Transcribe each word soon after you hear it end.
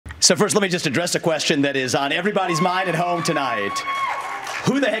So first, let me just address a question that is on everybody's mind at home tonight.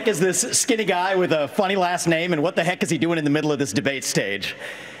 Who the heck is this skinny guy with a funny last name, and what the heck is he doing in the middle of this debate stage?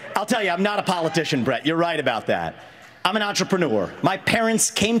 I'll tell you, I'm not a politician, Brett. You're right about that. I'm an entrepreneur. My parents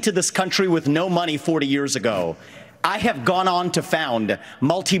came to this country with no money 40 years ago. I have gone on to found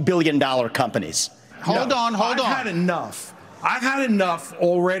multi-billion-dollar companies. Hold on. I've had enough. I've had enough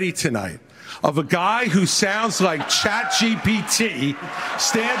already tonight of a guy who sounds like ChatGPT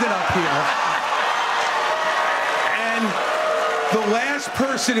standing up here. And the last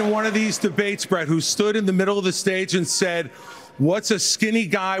person in one of these debates, Brett, who stood in the middle of the stage and said, "What's a skinny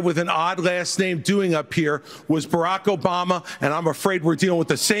guy with an odd last name doing up here?" was Barack Obama, and I'm afraid we're dealing with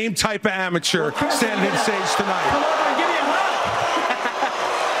the same type of amateur standing on stage tonight. Come over and give me a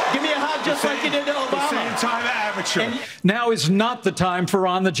hug. Give me a hug just like you did to Obama. The same type of amateur. Now is not the time for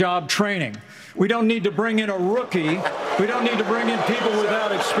on-the-job training. We don't need to bring in a rookie. We don't need to bring in people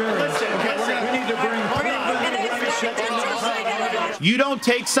without experience. We need to bring You don't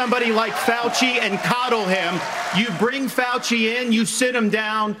take somebody like Fauci and coddle him. You bring Fauci in, you sit him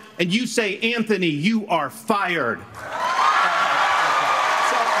down, and you say, "Anthony, you are fired." You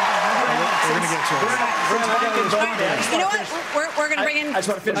know what? We're going to bring in. I just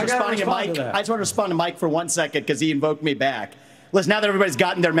want to finish responding to Mike. I just want to respond to Mike for 1 second because he invoked me back. Listen, now that everybody's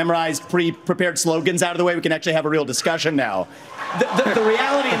gotten their memorized, pre-prepared slogans out of the way, we can actually have a real discussion now. The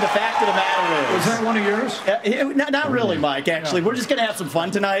reality and the fact of the matter is... Was that one of yours? Not really, Mike, actually. We're just going to have some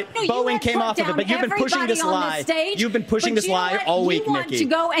fun tonight. No, Boeing came off of it, but you've been pushing this lie. You've been pushing this lie all week, Nikki. You want to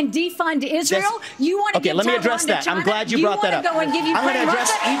go and defund Israel? You want to okay, let me address that. I'm glad you brought that up. I'm going to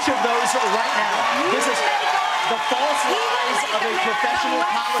address each of those right now. This is the false lies of a professional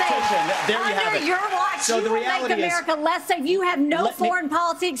politician. There you have it. Your watch, so the reality is, America less safe. You have no foreign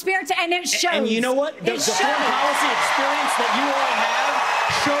policy experience, and it shows. And you know what? The foreign policy experience that you all have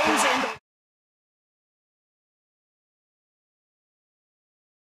shows in the